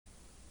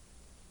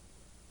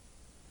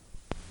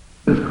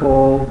is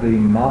called the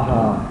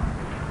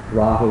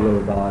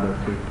Maharahulovada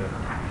Sutta.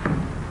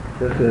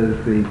 This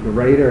is the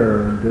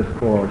greater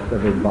discourse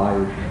of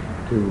advice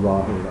to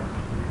Rahula.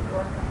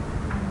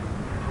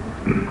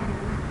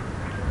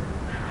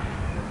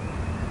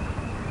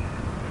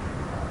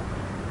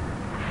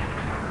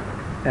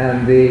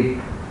 And the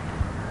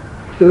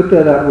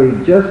sutta that we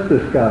just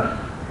discussed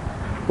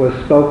was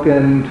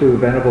spoken to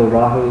Venerable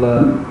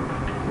Rahula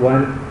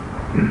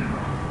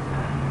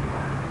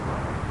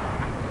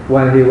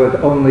when he was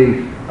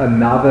only a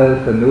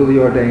novice, a newly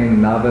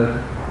ordained novice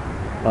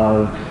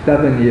of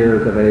 7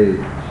 years of age.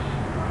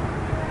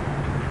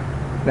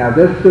 Now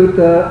this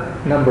sutta,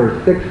 number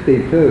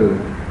 62,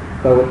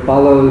 though it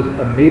follows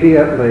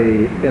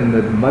immediately in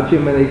the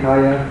Majjhima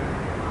Nikaya,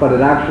 but it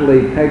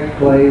actually takes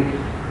place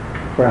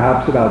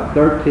perhaps about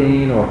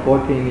 13 or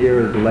 14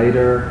 years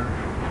later,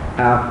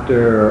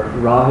 after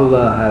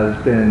Rahula has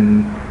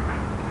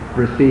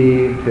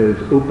received his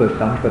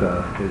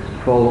upasampada, his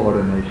full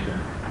ordination.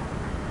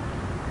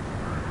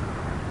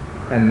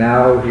 And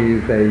now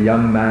he's a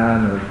young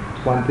man of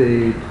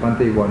 20,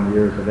 21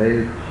 years of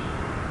age.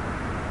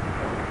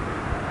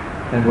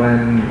 And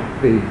when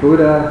the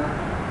Buddha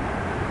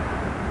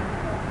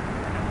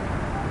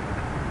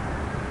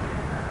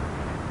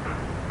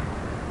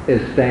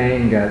is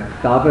staying at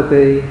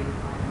Savatthi,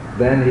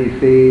 then he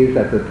sees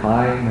that the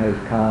time has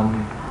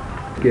come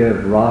to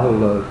give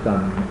Rahula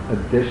some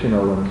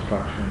additional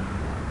instruction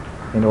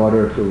in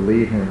order to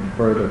lead him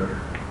further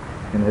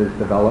in his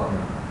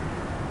development.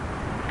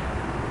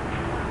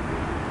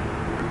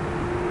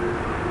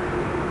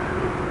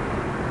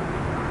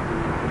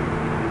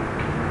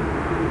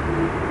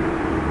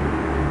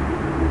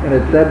 And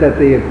it said that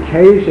the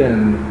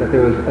occasion, that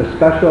there was a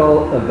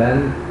special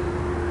event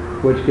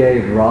which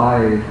gave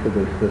rise to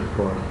this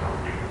discourse.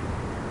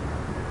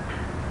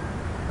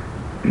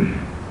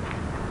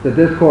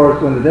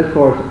 When the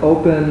discourse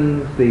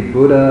opens, the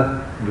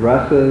Buddha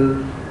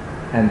dresses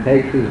and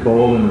takes his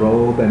bowl and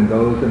robe and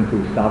goes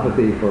into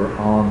Savatthi for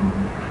alms.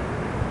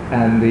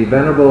 And the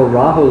Venerable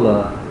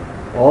Rahula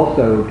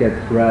also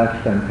gets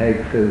dressed and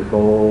takes his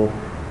bowl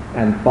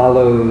and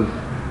follows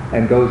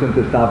and goes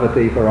into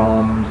Savatthi for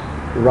alms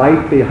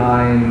right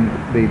behind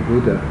the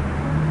Buddha.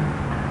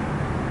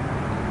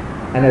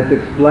 And it's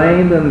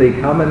explained in the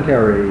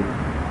commentary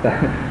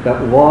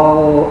that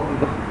while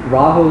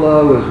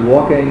Rahula was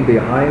walking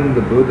behind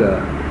the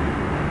Buddha,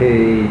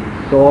 he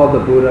saw the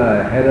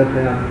Buddha ahead of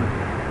him,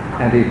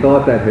 and he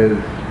thought that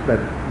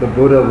the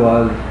Buddha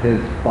was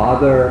his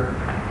father,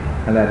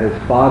 and that his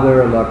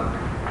father looked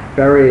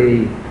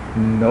very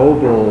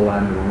noble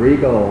and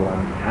regal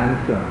and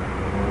handsome,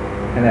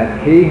 and that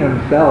he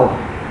himself,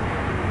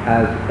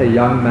 as a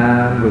young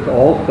man, was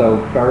also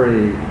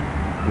very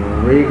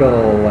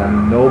regal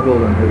and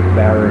noble in his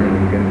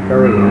bearing and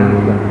very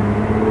handsome.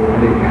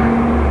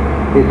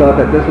 And he thought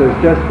that this was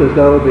just as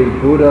though the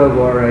Buddha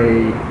were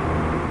a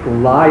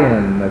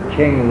lion, a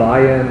king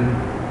lion,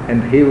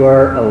 and he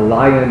were a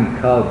lion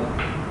cub,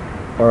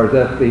 or as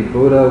if the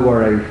Buddha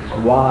were a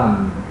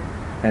swan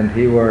and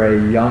he were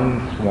a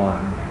young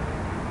swan.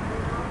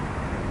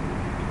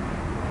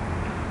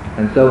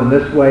 And so in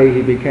this way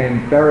he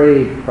became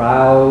very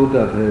proud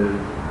of his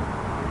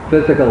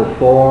physical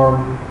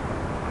form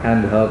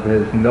and of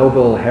his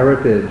noble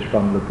heritage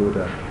from the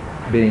Buddha,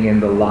 being in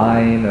the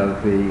line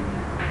of the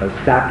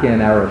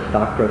Sakyan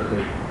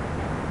aristocracy.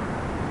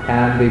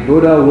 And the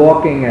Buddha,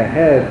 walking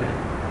ahead,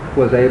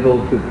 was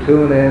able to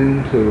tune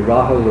in to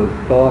Rahula's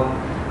thoughts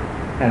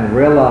and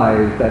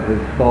realize that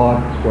his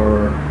thoughts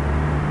were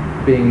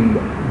being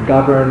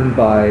governed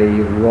by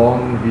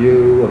wrong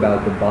view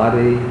about the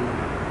body,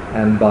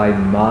 and by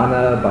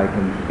mana, by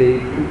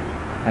conceit,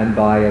 and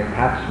by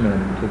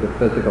attachment to the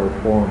physical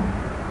form.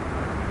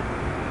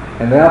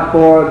 And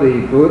therefore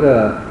the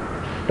Buddha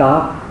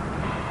stopped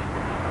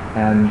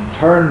and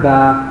turned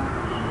back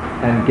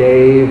and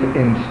gave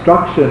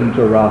instruction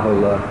to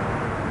Rahula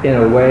in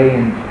a way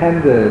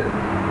intended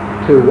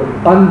to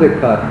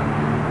undercut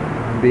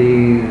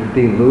these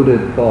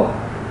deluded thoughts.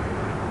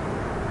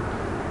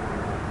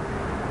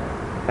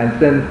 And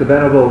since the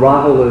Venerable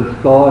Rahula's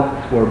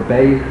thoughts were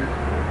based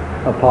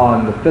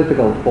upon the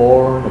physical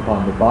form,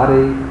 upon the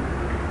body,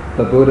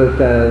 the Buddha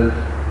says,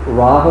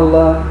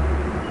 Rahula,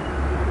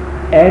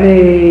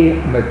 any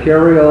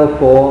material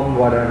form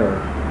whatever,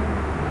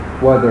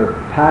 whether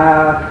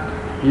past,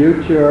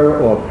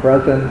 future, or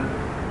present,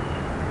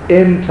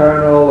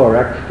 internal or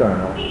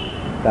external,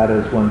 that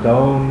is one's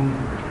own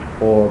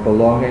or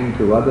belonging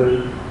to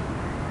others,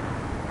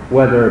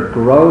 whether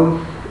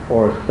gross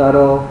or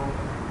subtle,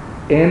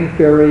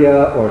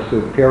 inferior or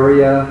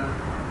superior,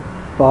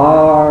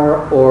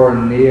 far or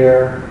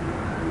near,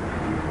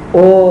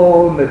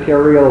 all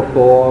material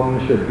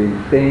forms should be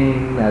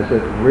seen as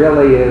it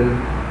really is,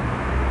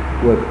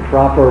 with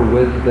proper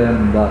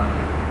wisdom thus.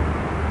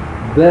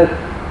 This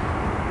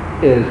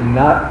is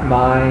not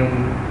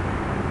mine,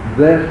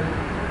 this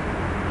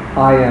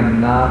I am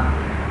not,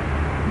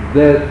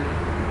 this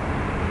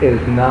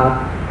is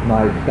not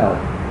myself.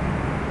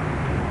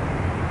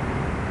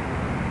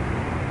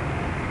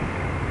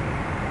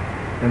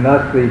 And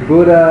thus the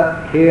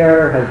Buddha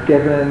here has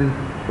given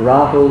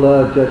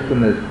Rahula, just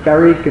in this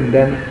very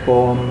condensed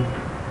form,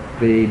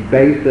 the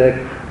basic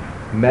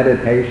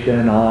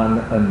meditation on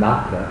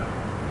anatta,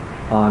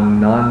 on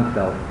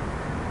non-self.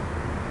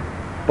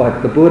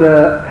 But the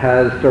Buddha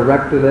has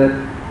directed it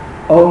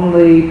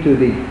only to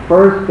the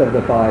first of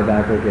the five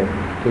aggregates,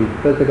 to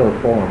physical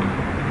form.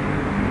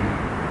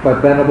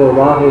 But Venerable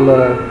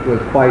Rahula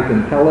was quite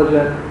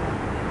intelligent,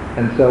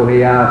 and so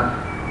he asked,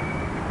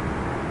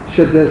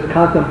 should this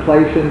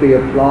contemplation be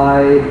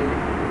applied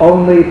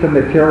only to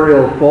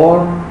material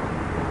form,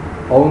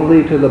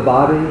 only to the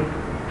body?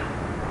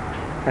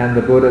 And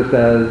the Buddha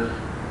says,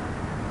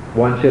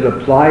 one should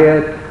apply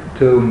it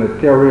to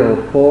material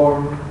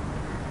form,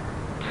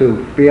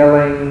 to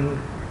feeling,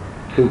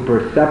 to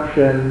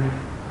perception,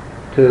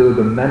 to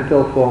the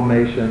mental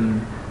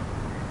formation,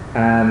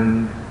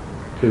 and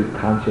to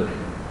consciousness.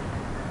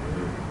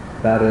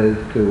 That is,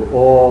 to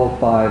all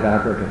five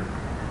aggregates.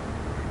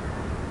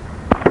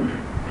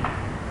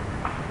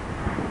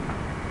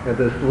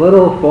 This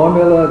little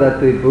formula that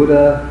the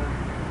Buddha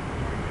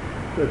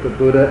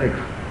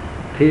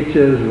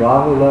teaches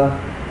Rahula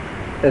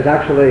is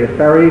actually a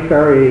very,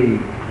 very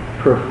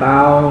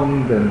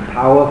profound and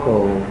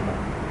powerful,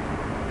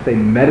 say,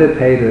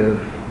 meditative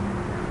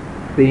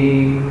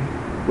theme,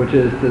 which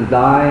is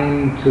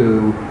designed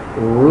to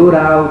root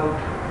out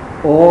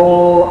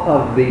all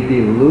of the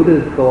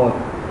deluded thoughts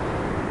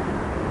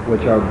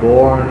which are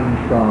born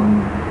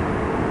from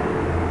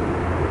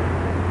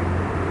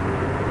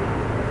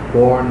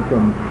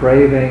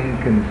craving,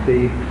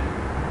 conceit,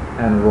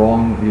 and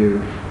wrong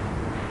views.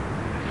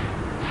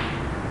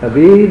 Now,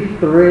 these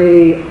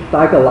three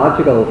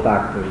psychological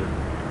factors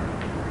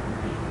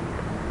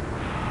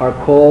are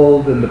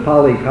called, in the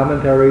Pali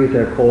commentaries,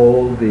 they're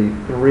called the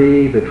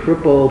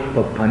triple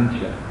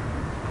papancha.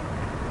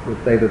 We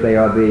say that they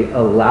are the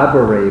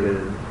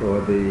elaborators,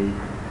 or the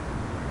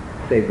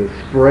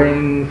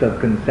springs of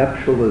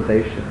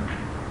conceptualization,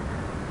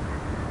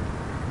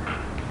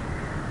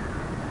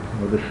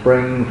 or the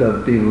springs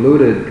of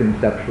deluded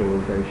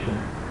conceptualization.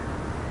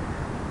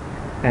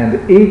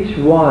 And each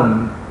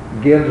one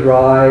gives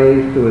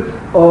rise to its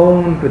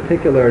own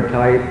particular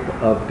type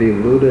of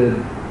deluded,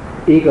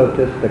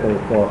 egotistical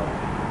thought.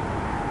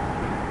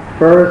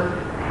 First,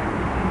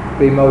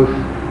 the most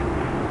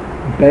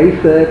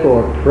basic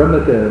or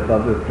primitive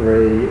of the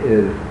three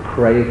is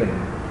craving,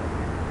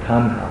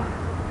 tanha.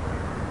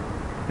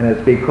 And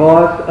it's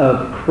because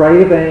of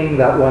craving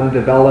that one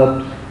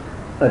develops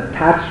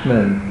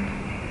attachment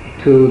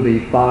to the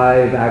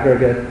five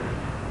aggregates,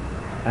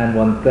 and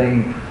one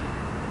thinks,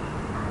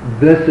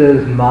 this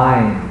is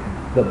mine,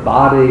 the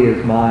body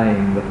is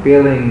mine, the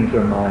feelings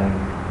are mine,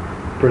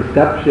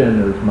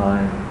 perception is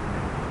mine,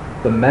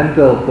 the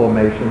mental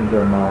formations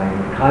are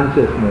mine,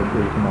 consciousness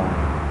is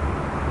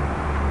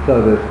mine.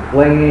 So this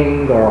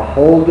clinging or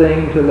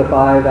holding to the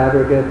five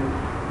aggregates,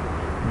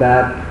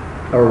 that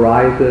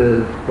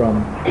arises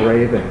from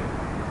craving.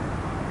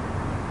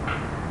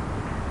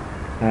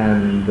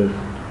 And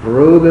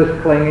through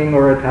this clinging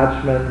or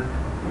attachment,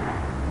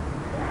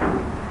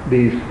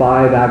 these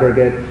five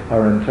aggregates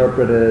are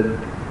interpreted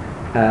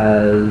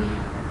as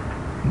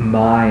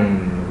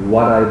mine,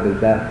 what I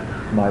possess,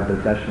 my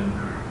possession.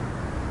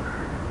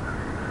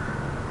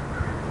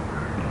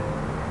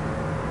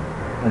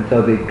 And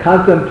so the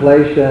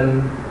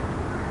contemplation,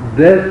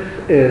 this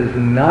is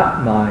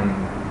not mine,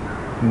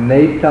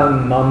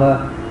 netam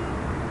mama,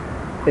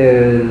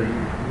 is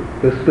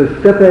the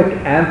specific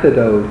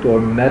antidote or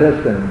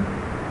medicine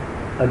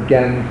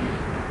against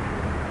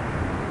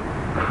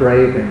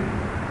craving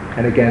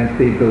and against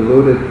the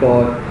deluded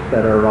thoughts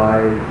that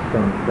arise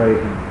from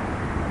craving.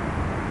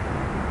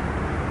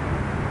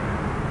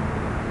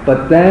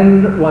 But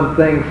then one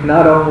thinks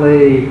not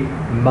only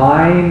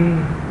mine,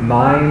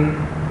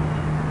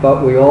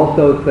 but we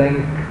also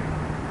think,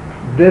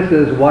 this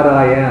is what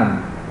I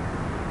am.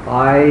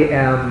 I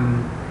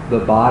am the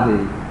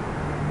body.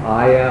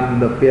 I am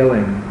the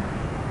feeling.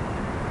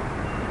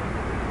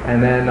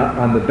 And then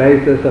on the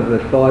basis of the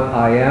thought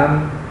I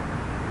am,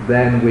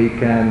 then we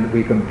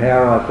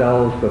compare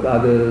ourselves with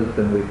others,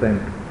 and we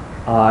think,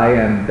 I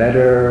am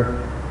better,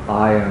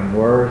 I am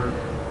worse,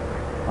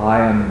 I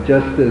am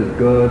just as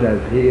good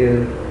as he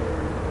is.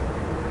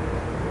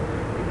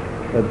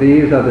 But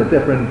these are the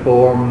different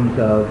forms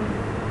of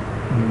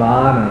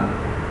mana,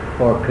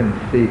 or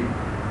conceit.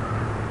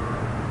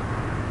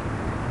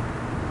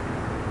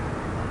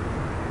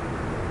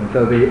 And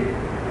so the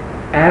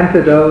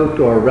antidote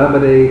or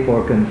remedy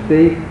for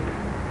conceit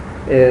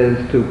is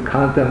to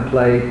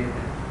contemplate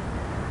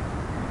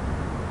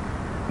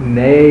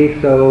ne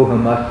so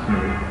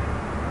hamasmi.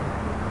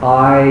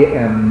 I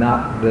am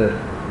not this.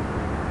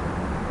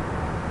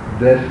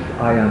 This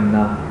I am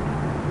not.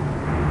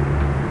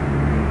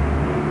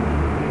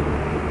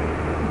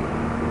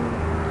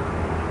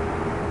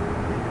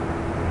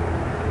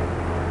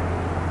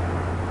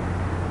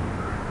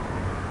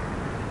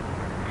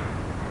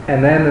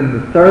 And then in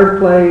the third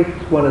place,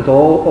 one is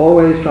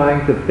always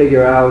trying to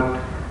figure out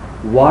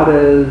what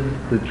is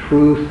the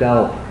true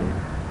self,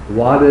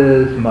 what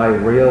is my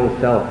real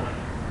self?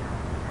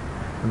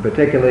 And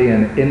particularly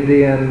in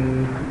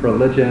Indian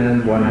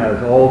religion, one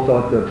has all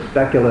sorts of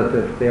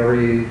speculative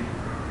theories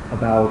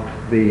about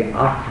the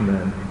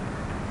Atman,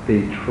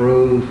 the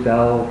true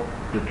self,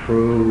 the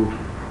true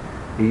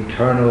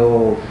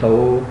eternal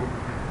soul.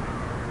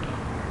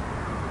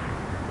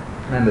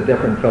 And the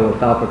different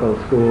philosophical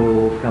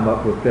schools come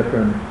up with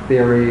different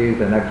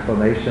theories and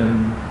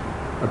explanations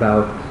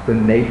about the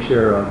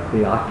nature of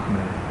the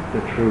Atman,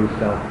 the true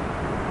self.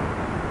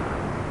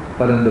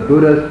 But in the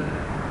Buddhist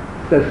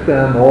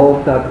system,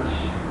 all such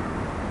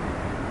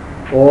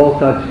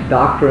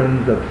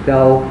doctrines of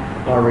self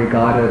are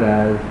regarded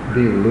as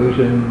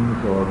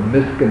delusions or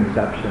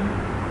misconceptions.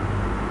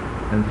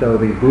 And so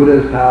the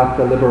Buddha's path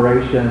to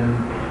liberation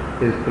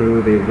is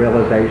through the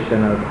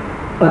realization of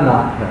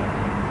anatta,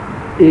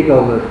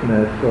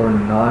 egolessness or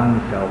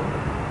non-self.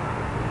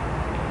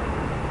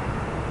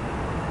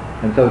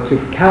 And so to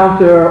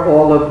counter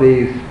all of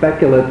these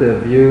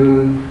speculative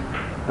views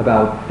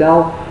about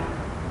self,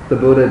 the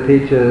Buddha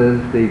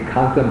teaches the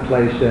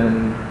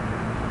contemplation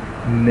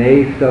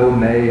ne so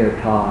me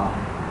ata,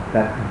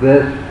 that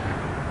this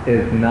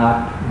is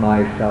not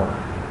myself.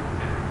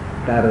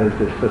 That is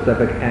the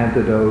specific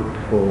antidote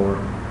for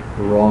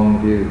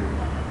wrong views.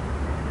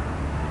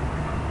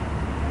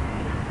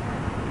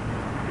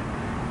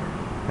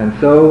 And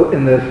so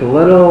in this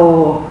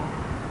little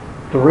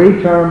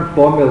 3-term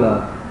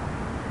formula,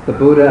 the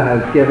Buddha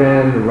has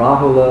given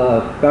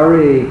Rahula a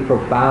very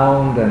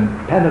profound and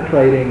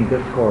penetrating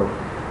discourse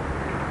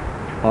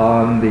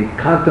on the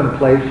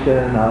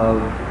contemplation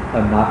of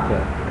anatta,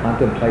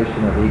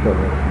 contemplation of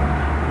egoism.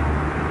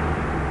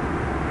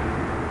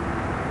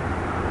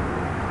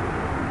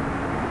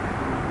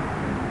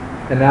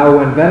 And now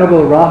when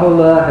Venerable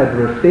Rahula had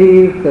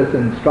received this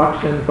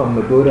instruction from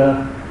the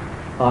Buddha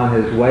on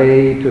his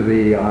way to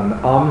the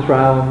alms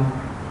round,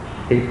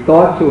 he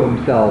thought to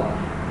himself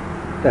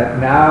that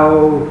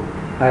now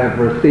I have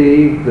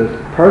received this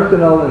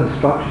personal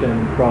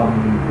instruction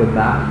from the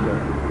Master.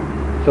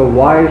 So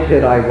why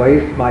should I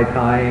waste my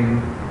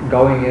time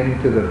going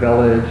into the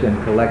village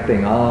and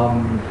collecting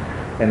alms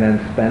and then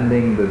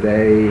spending the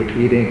day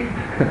eating,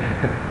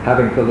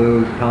 having to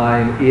lose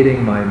time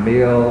eating my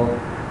meal,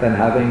 then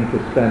having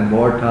to spend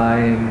more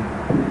time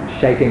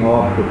shaking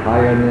off the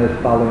tiredness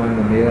following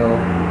the meal.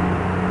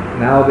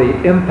 Now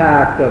the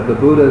impact of the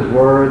Buddha's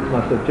words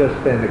must have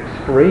just been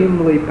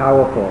extremely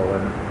powerful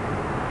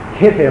and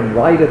hit him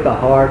right at the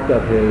heart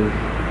of his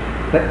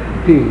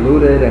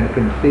deluded and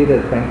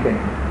conceited thinking.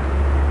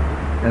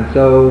 And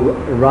so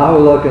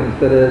Rahula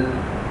considered,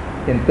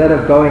 instead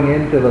of going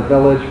into the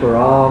village for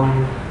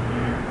alms,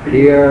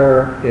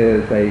 here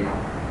is a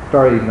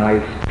very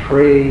nice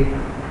tree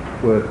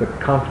with a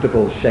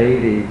comfortable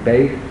shady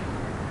base.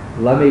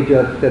 Let me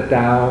just sit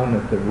down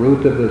at the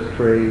root of this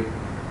tree,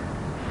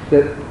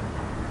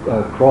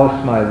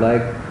 cross my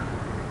legs,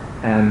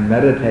 and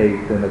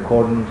meditate in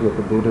accordance with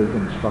the Buddha's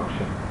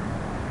instruction.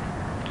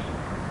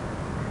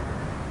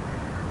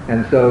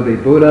 And so the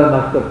Buddha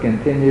must have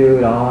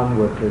continued on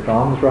with his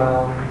alms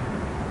round,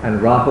 and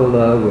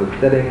Rahula was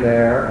sitting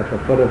there at the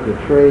foot of the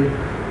tree,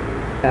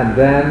 and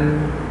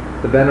then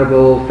the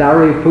Venerable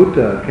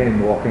Sariputta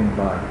came walking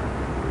by.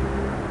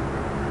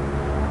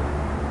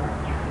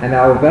 And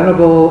now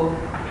Venerable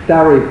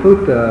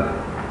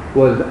Sariputta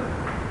was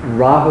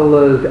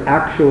Rahula's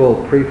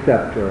actual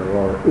preceptor,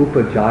 or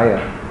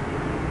upajjhaya.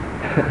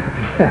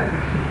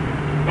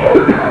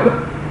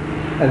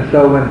 And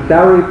so when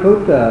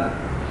Sariputta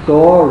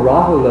saw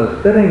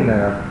Rahula sitting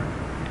there,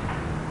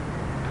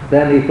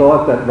 then he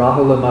thought that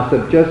Rahula must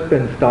have just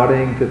been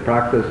starting to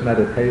practice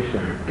meditation.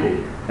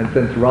 And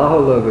since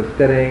Rahula was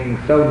sitting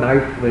so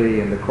nicely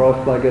in the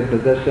cross-legged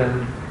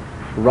position,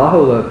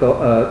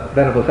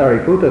 Venerable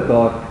Sariputta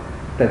thought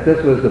that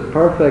this was the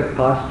perfect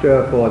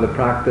posture for the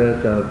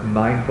practice of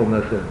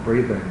mindfulness of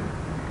breathing,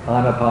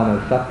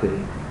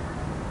 anapanasati.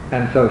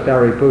 And so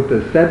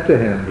Sariputta said to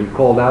him, he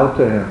called out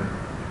to him,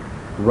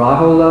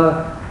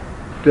 Rahula,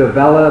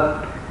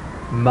 develop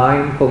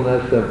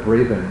mindfulness of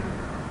breathing.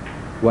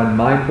 When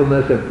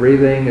mindfulness of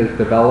breathing is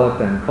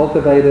developed and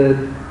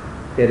cultivated,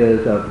 it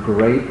is of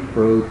great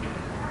fruit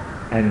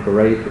and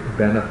great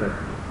benefit.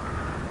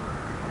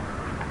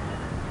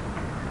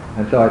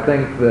 And so I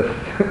think this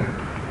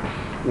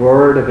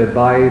word of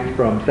advice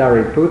from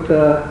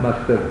Sariputta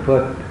must have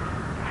put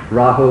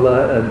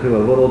Rahula into a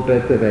little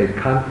bit of a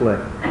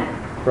conflict.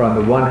 For on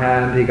the one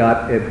hand, he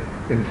got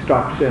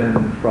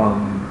instruction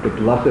from the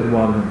Blessed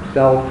One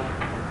himself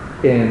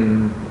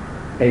in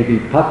a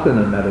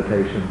vipassana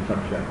meditation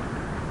subject,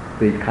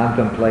 the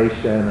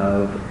contemplation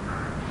of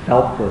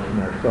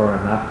selflessness or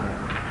anatta.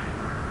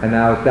 And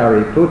now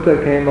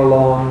Sariputta came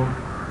along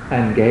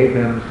and gave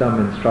him some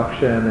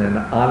instruction in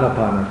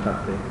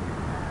anapanasati.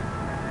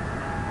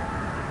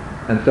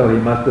 And so he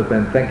must have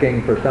been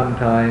thinking for some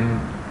time,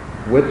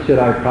 which should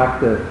I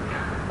practice,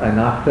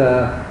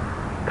 anatta,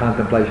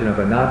 contemplation of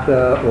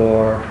anatta,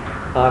 or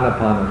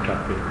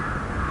anapanasati?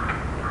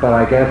 But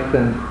I guess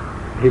since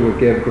he would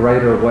give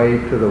greater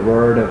weight to the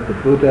word of the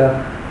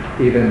Buddha,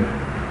 even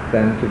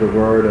then to the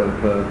word of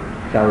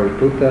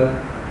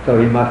Sariputta. So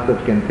he must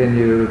have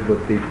continued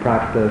with the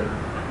practice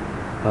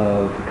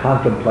of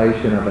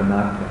contemplation of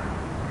anatta.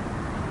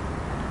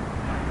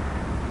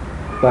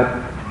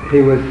 But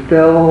he was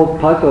still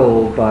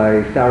puzzled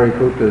by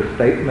Sariputta's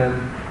statement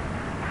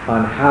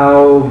on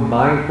how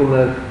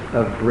mindfulness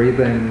of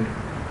breathing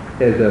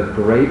is of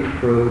great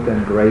fruit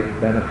and great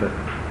benefit.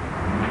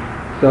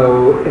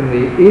 So in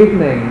the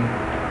evening,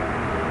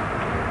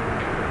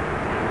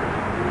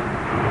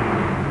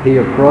 he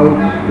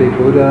approached the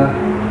Buddha,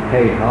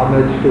 paid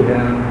homage to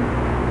him,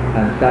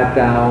 and sat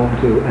down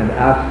and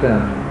asked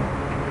him,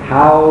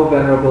 how,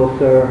 Venerable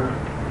Sir,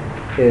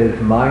 is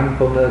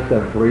mindfulness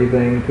of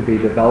breathing to be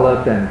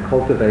developed and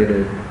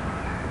cultivated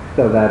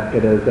so that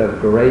it is of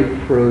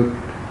great fruit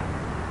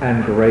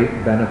and great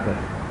benefit?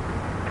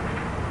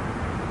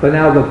 But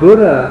now the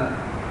Buddha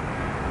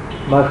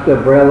must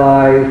have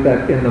realized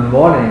that in the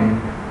morning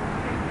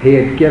he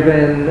had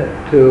given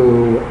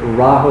to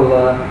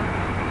Rahula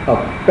a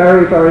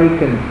very, very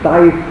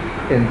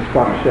concise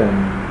instruction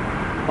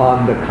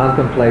on the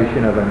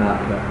contemplation of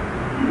anatta,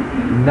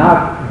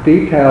 not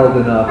detailed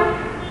enough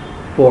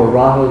for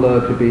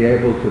Rahula to be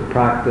able to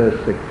practice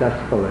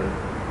successfully.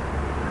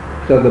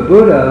 So the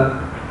Buddha,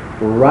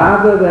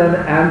 rather than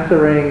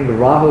answering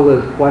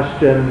Rahula's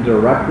question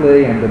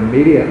directly and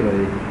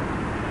immediately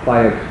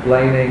by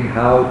explaining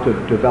how to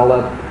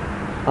develop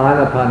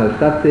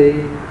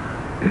anapanasati,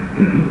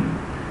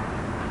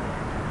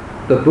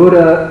 the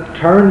Buddha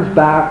turns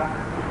back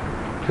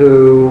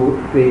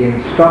to the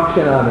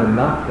instruction on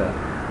anatta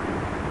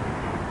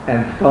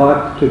and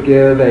starts to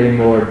give a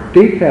more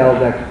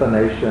detailed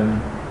explanation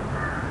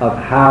of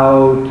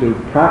how to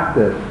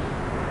practice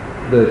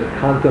this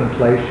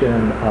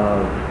contemplation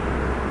of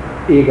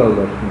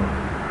egolessness.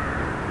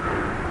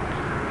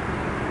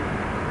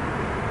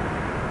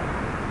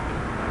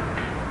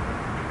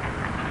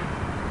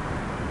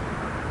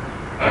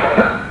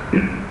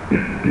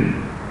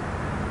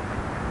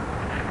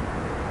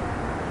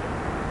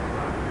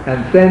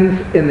 And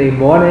since in the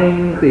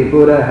morning the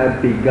Buddha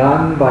had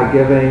begun by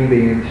giving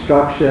the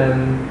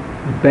instruction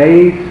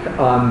based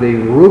on the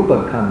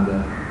rupa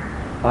khandha,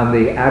 on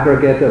the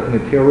aggregate of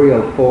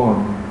material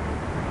form,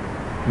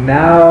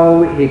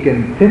 now he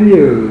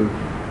continues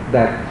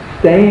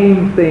that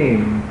same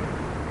theme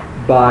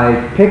by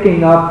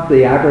picking up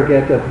the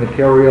aggregate of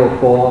material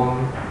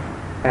form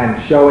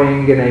and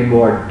showing in a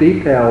more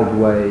detailed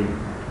way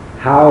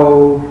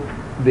how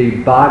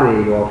the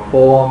body or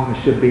form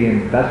should be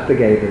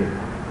investigated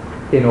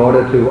in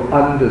order to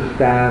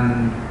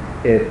understand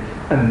its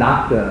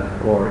anatta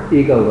or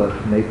egoless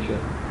nature.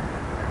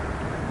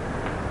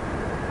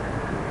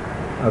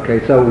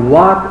 Okay, so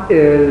what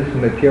is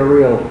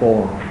material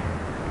form?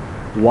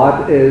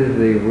 What is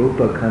the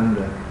rupa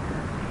khandha?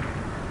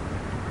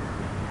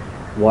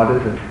 What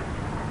is it?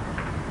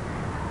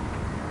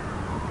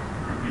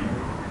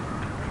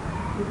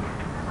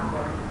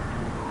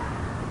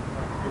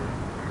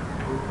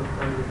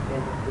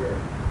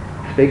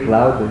 Speak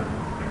loudly.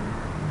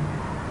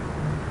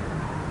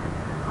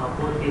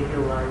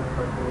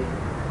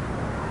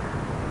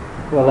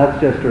 Well,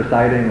 that's just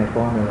reciting a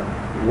formula.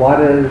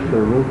 What is the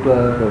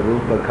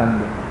rupa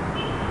khandha?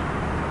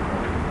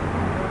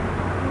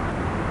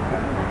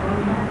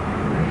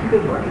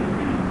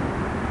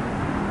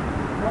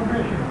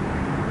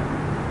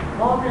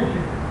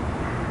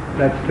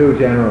 That's too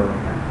general.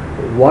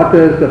 What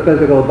does the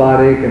physical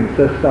body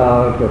consist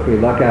of if we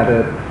look at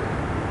it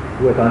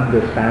with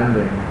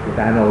understanding, with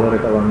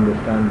analytical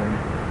understanding?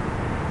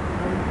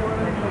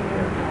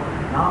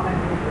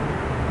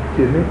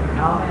 Excuse me?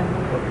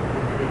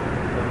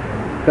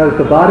 Does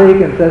the body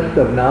consist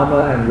of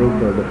nama and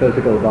rupa, the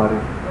physical body?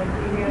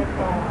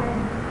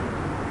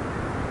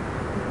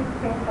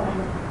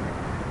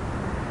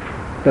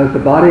 Does the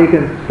body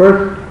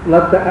first,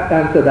 let's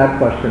answer that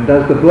question.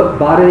 Does the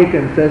body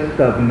consist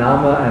of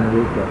nama and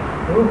rupa?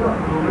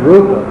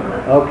 Rupa.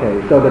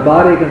 Okay, so the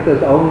body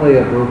consists only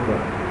of rupa.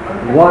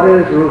 What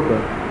is rupa?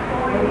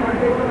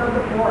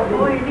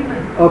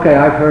 Okay,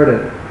 I've heard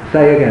it.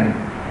 Say again.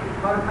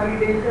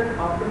 Consolidation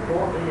of the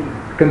 4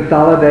 elements.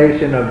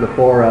 Consolidation of the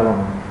 4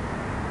 elements.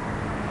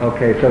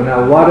 Okay, so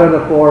now what are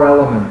the 4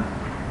 elements?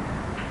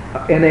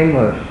 In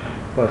English,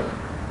 because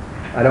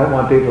I don't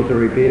want people to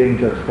repeating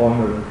just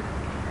formulas.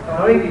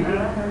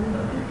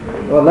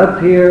 Well,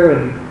 let's hear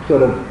in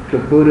sort of the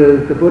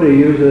Buddha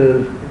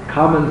uses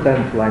common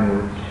sense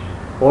language,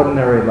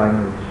 ordinary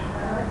language.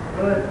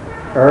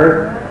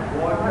 Earth,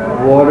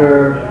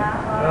 water.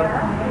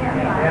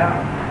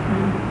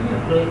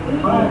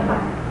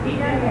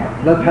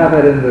 Let's have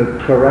it in the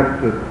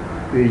correct,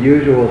 the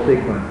usual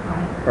sequence.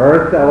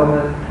 Earth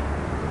element,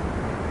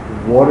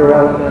 water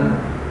element,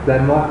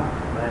 then what?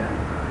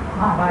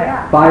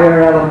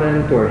 Fire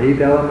element or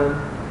heat element,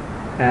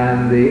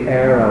 and the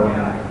air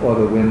element or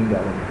the wind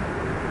element.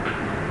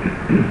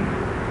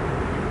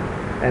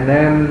 And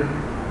then,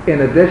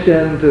 in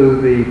addition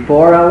to the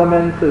 4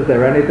 elements, is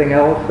there anything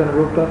else in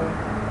rupa?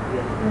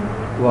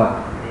 What?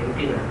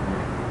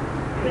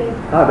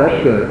 Ah,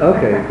 that's good.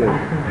 Okay, good.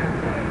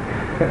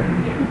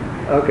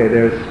 Okay,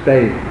 there's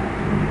space.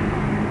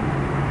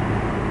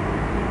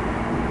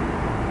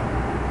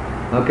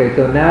 Okay,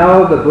 so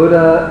now the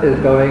Buddha is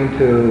going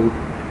to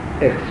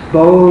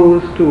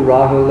expose to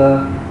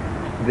Rahula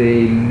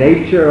the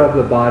nature of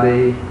the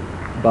body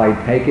by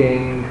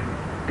taking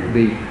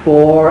the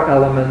four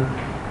elements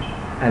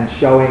and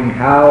showing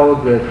how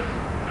this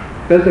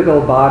physical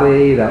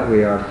body that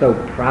we are so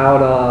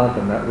proud of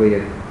and that we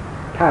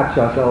attach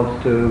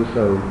ourselves to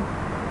so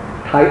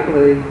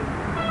tightly,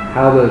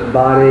 how this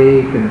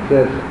body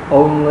consists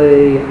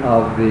only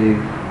of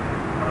these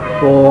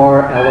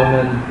four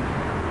elements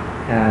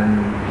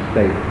and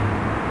space.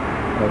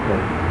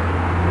 Okay.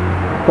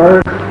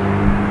 First,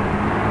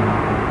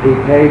 he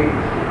takes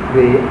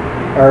the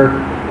earth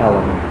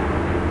element.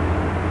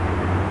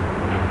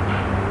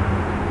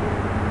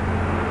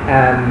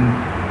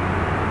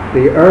 And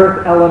the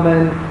earth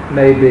element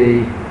may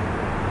be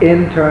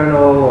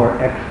internal or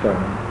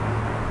external.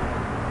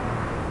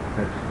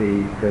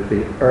 There's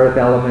the earth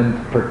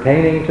element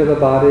pertaining to the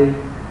body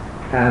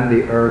and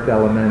the earth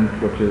element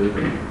which is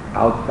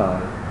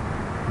outside,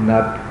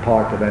 not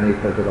part of any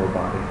physical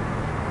body.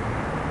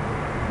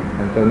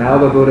 And so now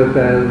the Buddha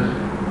says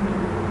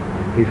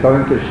he's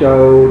going to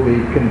show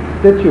the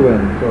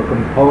constituents or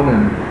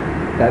components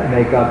that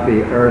make up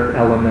the earth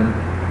element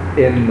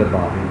in the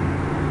body.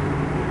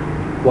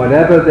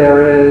 Whatever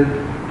there is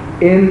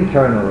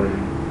internally,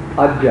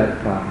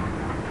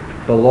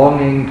 ajjata,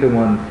 belonging to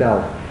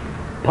oneself,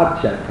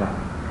 paccata,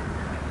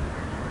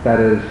 that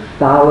is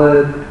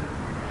solid,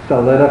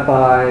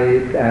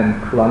 solidified, and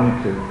clung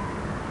to.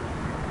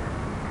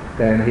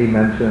 Then he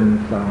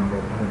mentioned some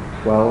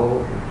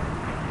 12,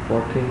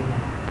 14.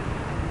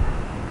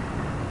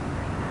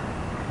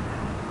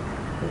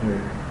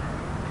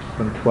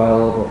 Some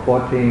 12 or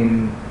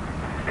 14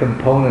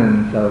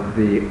 components of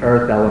the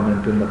earth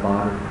element in the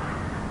body.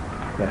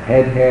 The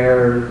head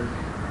hairs,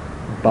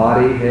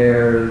 body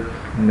hairs,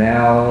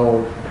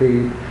 nails,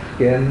 teeth,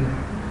 skin,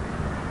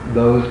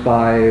 those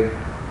five,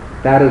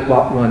 that is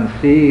what one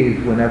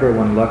sees whenever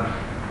one looks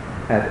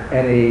at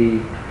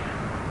any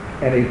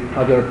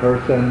other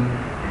person,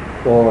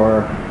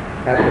 or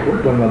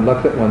when one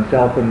looks at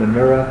oneself in the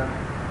mirror.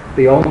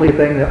 The only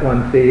thing that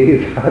one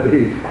sees are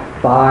these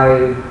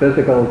five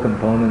physical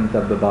components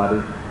of the body.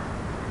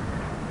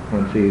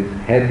 One sees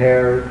head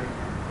hairs,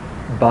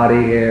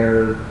 body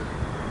hairs,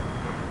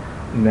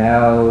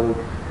 nails,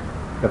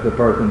 if the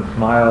person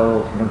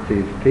smiles, one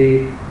sees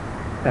teeth,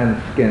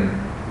 and skin.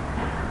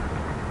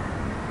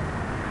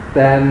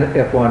 Then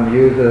if one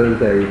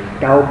uses a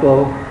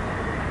scalpel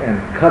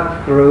and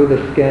cuts through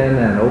the skin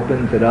and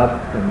opens it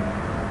up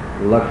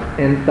and looks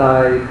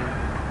inside,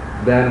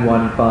 then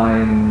one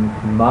finds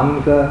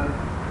mangsa,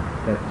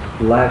 that's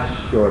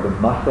flesh or the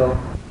muscle.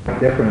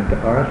 Different,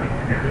 aren't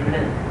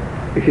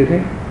they? Excuse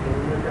me?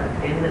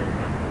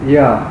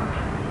 Yeah,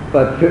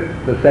 but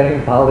the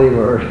same Pali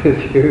word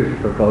is used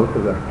for both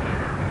of them.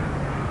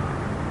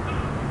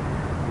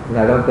 And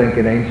I don't think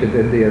in ancient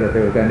India that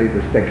there was any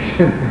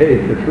distinction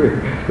made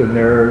between the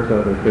nerves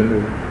or the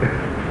sinews.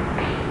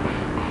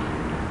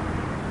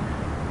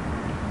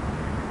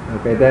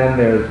 Okay, then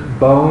there's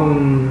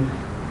bones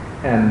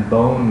and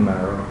bone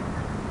marrow.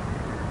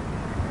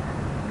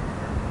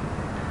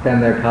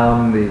 Then there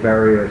come the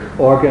various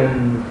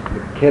organs,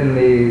 the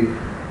kidneys,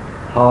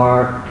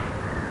 heart,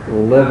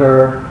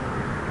 liver.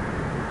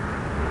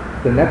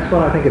 The next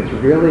one, I think it's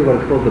really what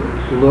is called the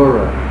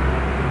pleura.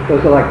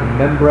 Those are like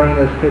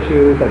membranous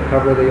tissues that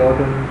cover the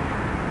organs.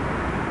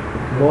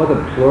 It's more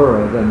the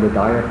pleura than the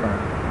diaphragm.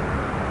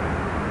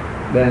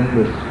 Then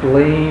the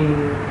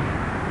spleen,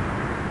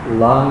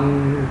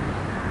 lungs,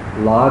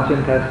 large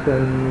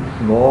intestine,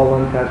 small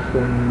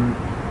intestine,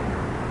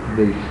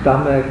 the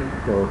stomach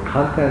or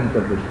contents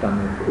of the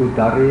stomach,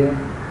 udarya,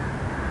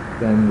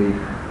 then the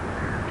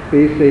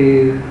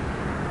feces,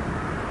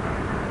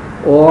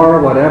 or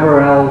whatever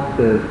else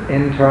is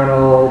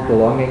internal,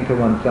 belonging to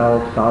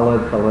oneself,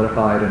 solid,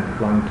 solidified, and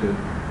clung to.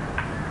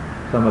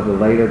 Some of the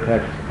later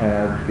texts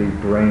have the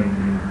brain,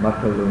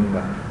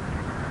 matalunga.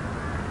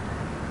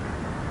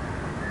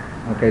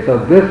 Okay,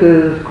 so this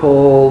is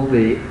called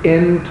the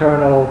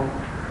internal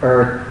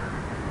earth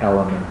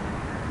element.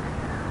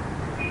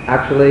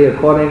 Actually,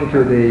 according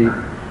to the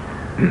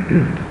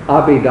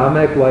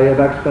Abhidhammic way of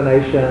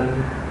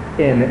explanation,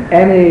 in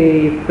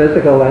any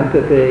physical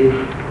entity,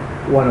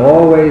 one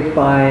always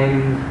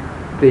finds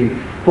the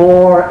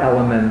four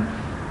elements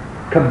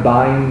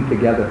combined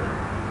together.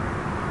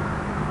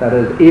 That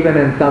is, even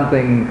in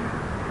something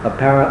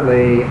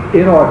apparently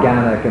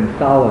inorganic and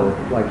solid,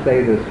 like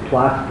say this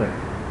plastic,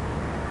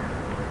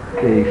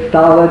 the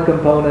solid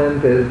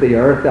component is the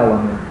earth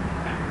element.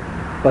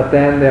 But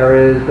then there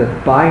is the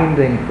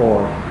binding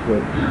force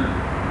which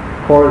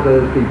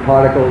causes the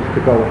particles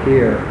to go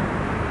here.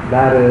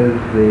 That is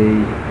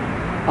the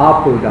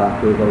apu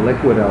dhatu, the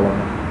liquid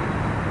element.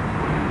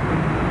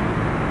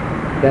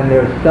 Then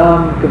there's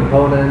some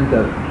component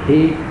of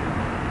heat,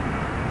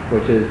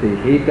 which is the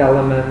heat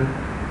element,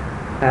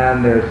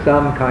 and there's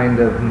some kind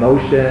of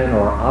motion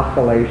or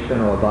oscillation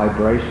or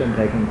vibration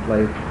taking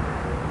place.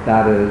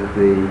 That is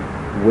the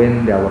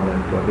wind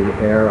element or the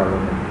air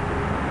element.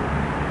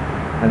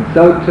 And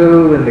so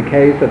too in the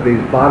case of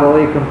these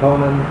bodily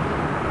components,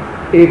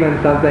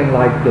 even something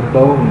like the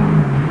bone.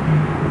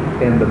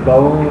 In the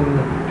bone,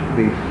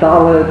 the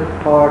solid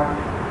part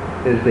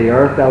is the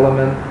earth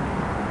element,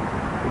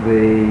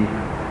 the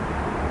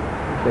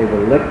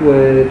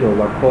liquid, or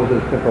what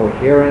causes the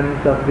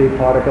coherence of the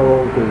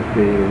particles, is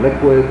the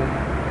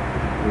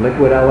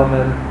liquid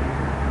element.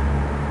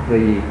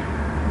 The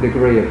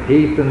degree of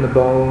heat in the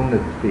bone,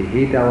 it's the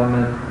heat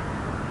element.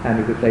 And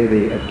you could say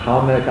the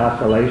atomic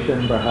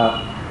oscillation,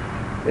 perhaps,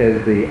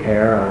 is the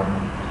air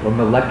element, or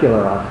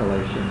molecular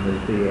oscillation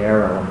is the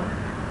air element.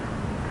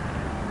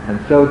 And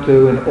so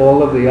too in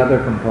all of the other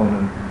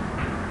components.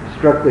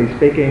 Strictly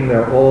speaking,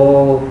 they're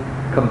all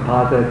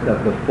composites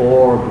of the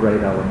four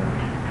great elements.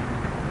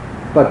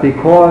 But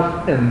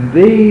because in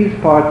these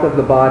parts of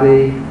the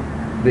body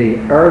the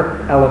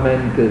earth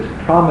element is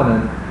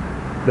prominent,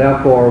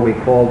 therefore we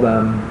call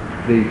them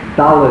the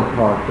solid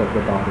parts of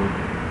the body.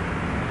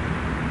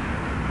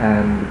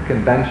 And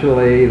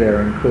conventionally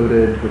they're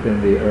included within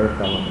the earth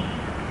element.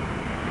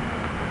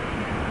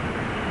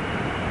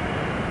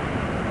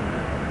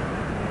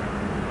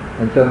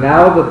 And so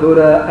now the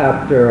Buddha,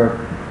 after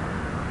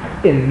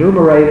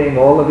enumerating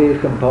all of these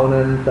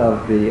components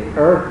of the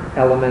earth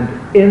element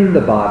in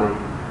the body,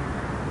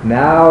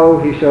 now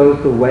he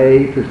shows the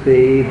way to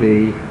see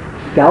the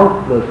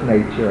selfless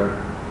nature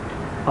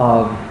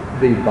of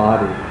the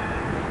body.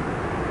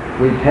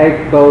 We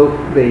take both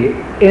the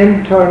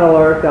internal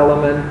earth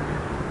element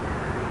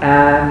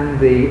and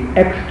the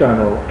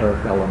external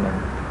earth element.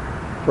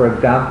 For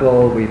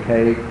example, we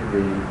take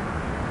the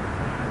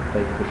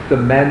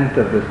cement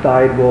of the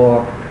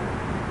sidewalk,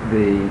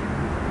 the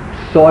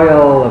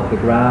soil of the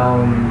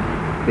ground,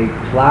 the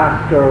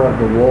plaster of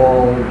the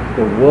walls,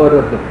 the wood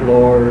of the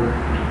floors,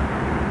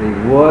 the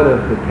wood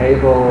of the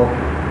table,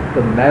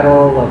 the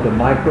metal of the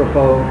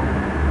microphone.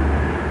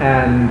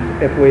 And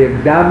if we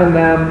examine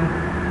them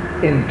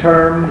in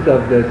terms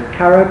of this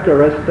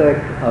characteristic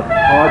of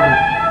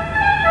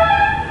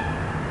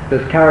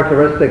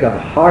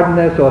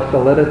hardness or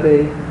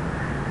solidity,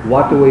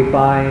 what do we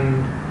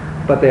find?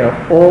 But they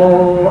are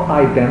all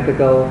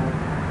identical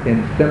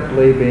in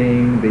simply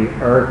being the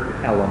earth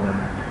element.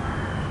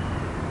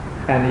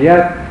 And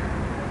yet,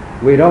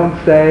 we don't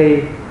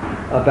say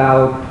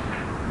about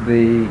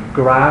the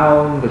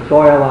ground, the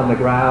soil on the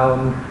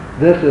ground,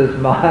 this is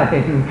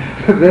mine,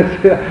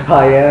 this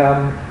I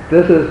am,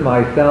 this is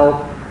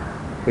myself.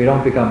 We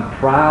don't become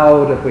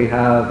proud if we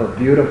have a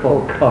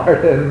beautiful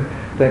garden,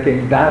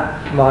 thinking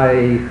that's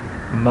my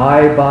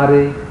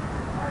body.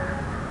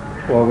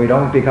 Or we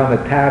don't become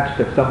attached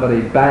if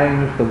somebody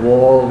bangs the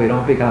wall. We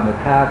don't become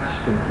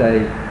attached and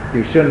say,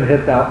 you shouldn't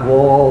hit that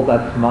wall,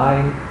 that's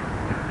mine.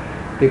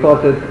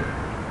 Because it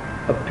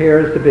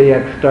appears to be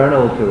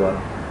external to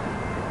us.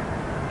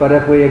 But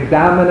if we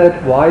examine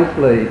it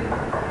wisely,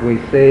 we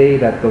see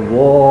that the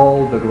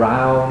wall, the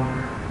ground,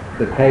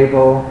 the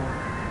table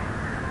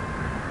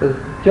is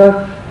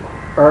just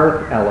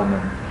earth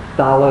elements,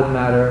 solid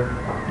matter,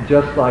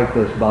 just like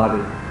this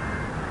body.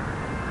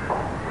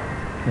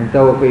 And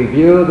so if we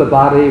view the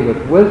body with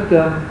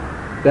wisdom,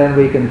 then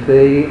we can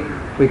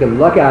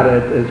look at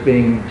it as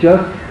being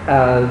just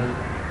as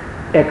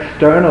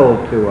external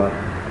to us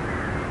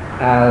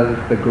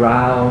as the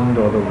ground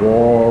or the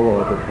wall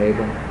or the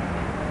table.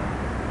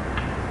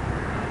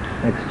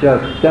 It's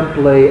just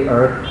simply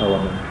earth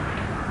element.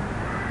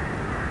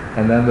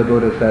 And then the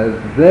Buddha says,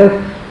 this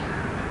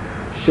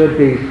should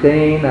be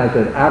seen as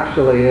it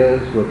actually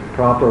is with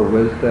proper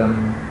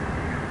wisdom.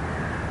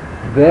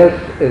 This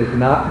is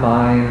not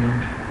mine.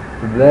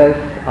 This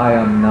I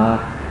am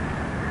not.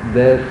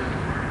 This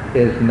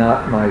is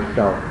not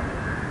myself.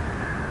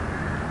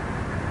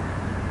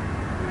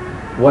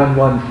 When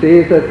one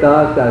sees it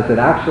thus as it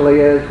actually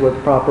is with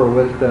proper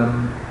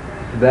wisdom,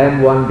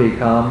 then one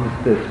becomes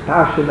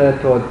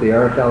dispassionate towards the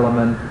earth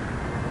element,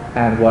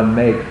 and one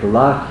makes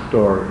lust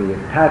or the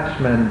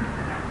attachment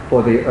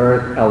for the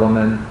earth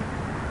element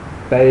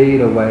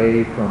fade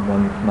away from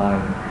one's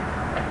mind.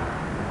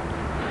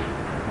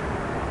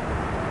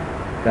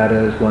 That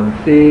is, one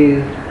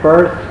sees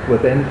first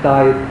with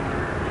insight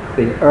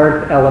the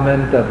earth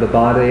element of the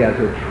body as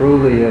it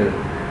truly is,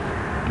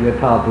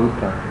 yatha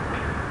bhuta.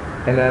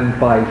 And then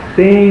by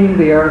seeing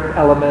the earth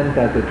element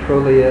as it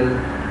truly is,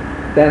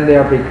 then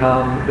there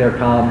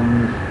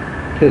comes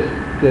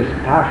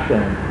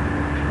dispassion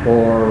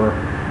or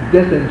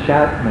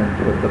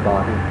disenchantment with the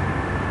body.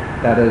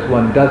 That is,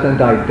 one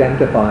doesn't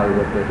identify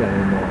with it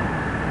anymore.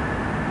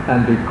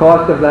 And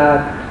because of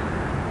that,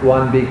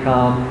 one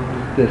becomes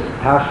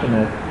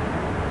dispassionate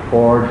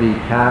or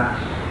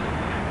detached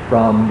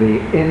from the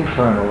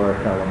internal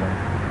earth element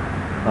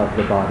of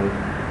the body.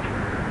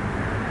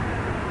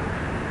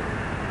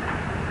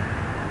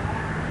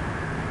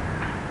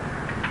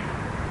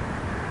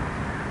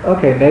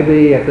 Okay,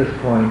 maybe at this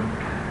point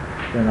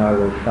then I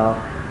will stop.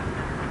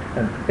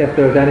 And if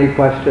there's any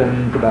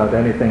questions about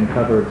anything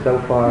covered so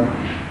far,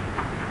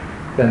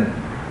 then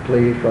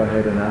please go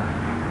ahead and ask.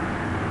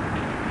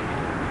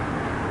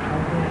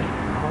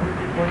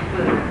 How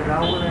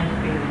Rahula has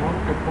been a monk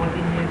for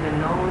 14 years and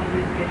now he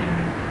is getting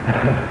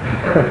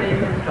his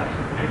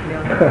instructions.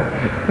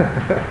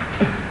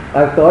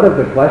 I've thought of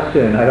the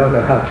question. I don't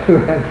know how to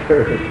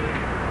answer it.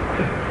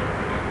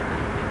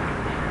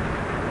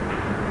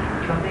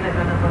 Something like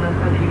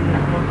Anapanasati,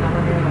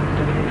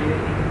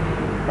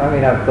 I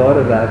mean, I've thought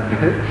of that.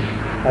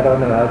 I don't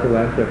know how to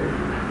answer.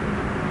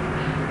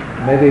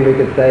 Maybe we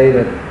could say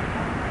that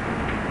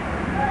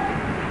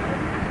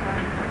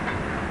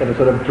a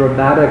sort of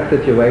dramatic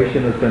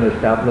situation has been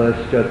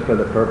established just for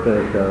the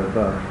purpose of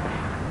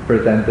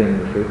presenting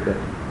the sutta.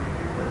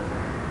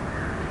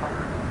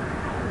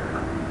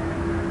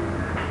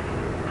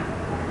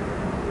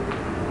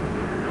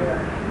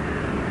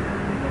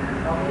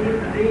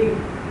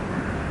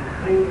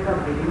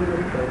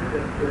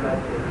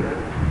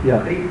 Yeah.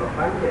 Three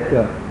propanchas.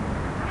 Yeah.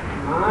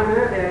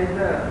 Mana, there is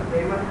a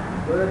famous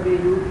word they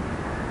use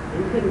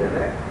in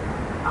Sinhala,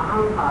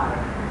 ahankara.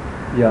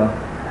 Yeah.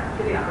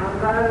 Actually,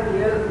 ahankara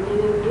real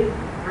meaning is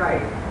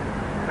pride.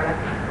 But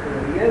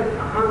real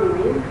aham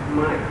means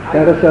mine.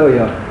 That is so,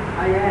 yeah.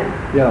 I am.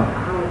 Yeah.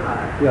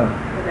 Ahankara. Yeah.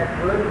 So that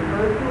word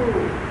refers to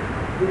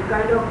this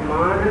kind of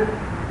mana,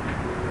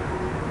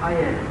 I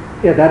am.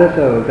 Yeah, that is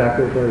so,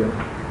 exactly so, yeah.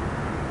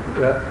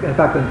 In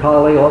fact, in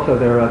Pali also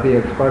there are the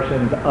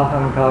expressions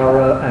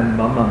ahankara and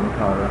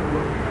mamankara.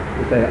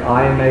 You say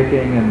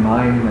I-making and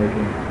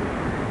mind-making.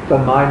 So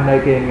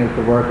mind-making is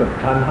the work of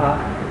tanha,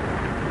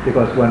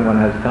 because when one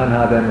has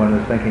tanha, then one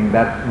is thinking,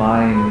 that's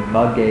mine,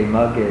 mugge.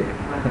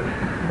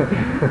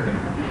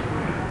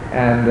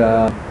 And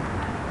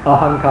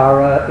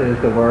ahankara is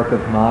the work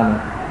of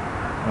mana.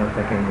 I was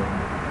thinking,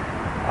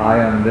 I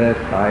am this,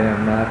 I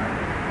am that.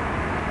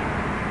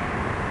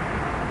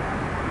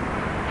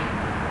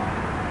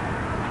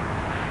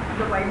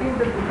 So why didn't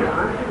the Buddha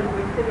answer the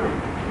question of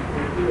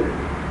here?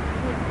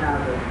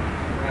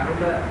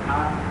 Rahula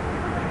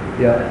asked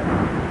Yeah.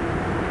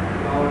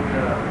 about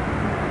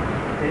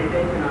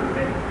meditation on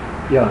rest.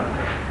 Yeah.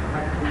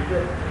 But Buddha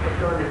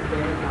kept on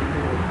explaining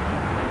something.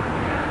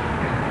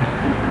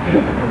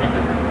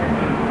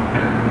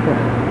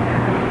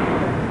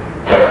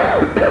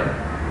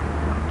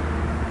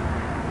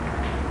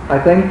 I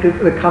think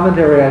the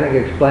commentary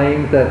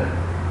explains that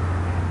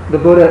the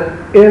Buddha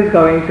is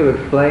going to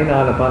explain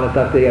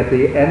Anapanasati at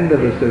the end of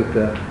the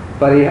sutta,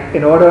 but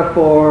in order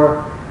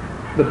for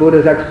the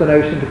Buddha's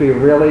explanation to be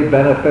really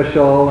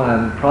beneficial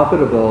and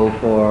profitable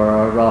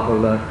for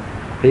Rahula,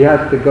 he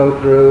has to go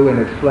through and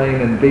explain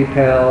in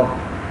detail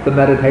the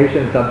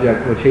meditation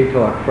subject which he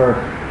taught first.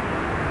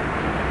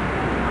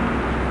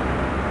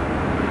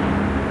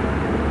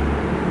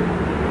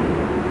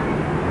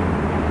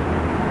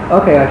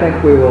 Okay, I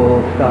think we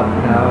will stop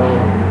now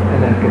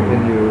and then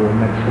continue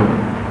next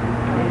week.